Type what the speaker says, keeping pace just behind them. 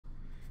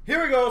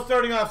Here we go,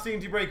 starting off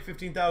CNC break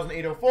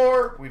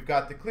 15,804. We've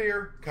got the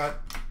clear cut.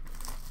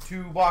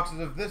 2 boxes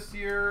of this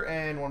year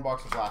and 1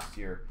 box of last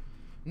year.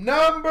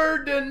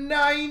 Number to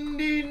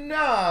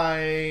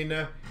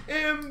 99,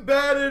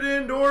 embedded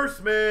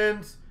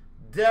endorsements,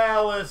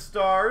 Dallas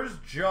Stars,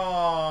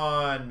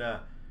 John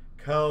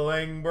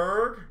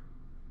Klingberg.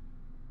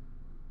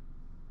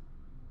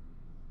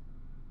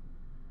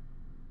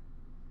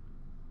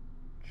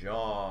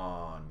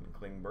 John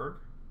Klingberg,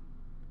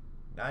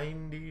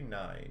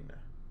 99.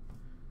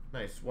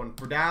 Nice one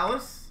for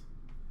Dallas.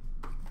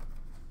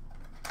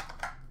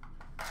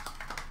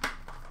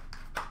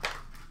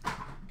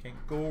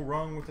 Can't go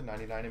wrong with the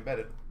 99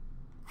 embedded.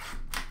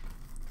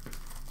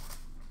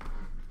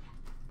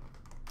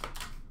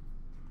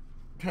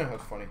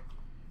 That's funny.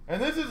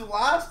 And this is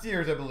last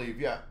year's, I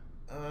believe. Yeah.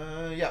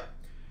 Yeah.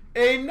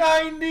 A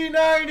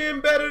 99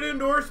 embedded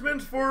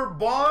endorsements for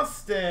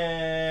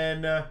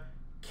Boston.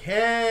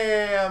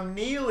 Cam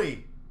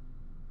Neely.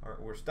 All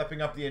right, we're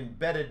stepping up the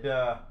embedded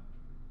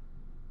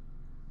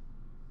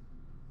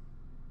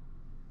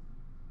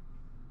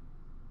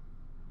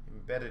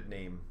embedded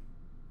name.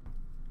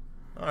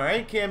 All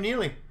right, Cam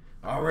Neely.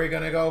 Oh, we're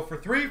going to go for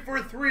 3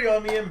 for 3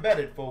 on the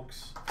embedded,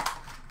 folks.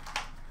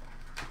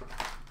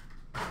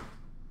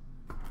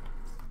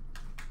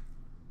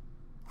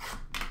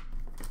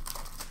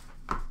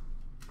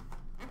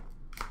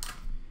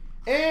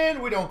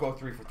 And we don't go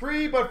 3 for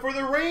 3, but for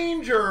the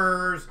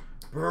Rangers,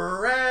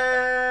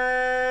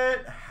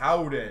 Brett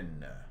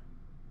Howden.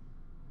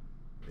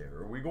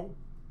 There we go.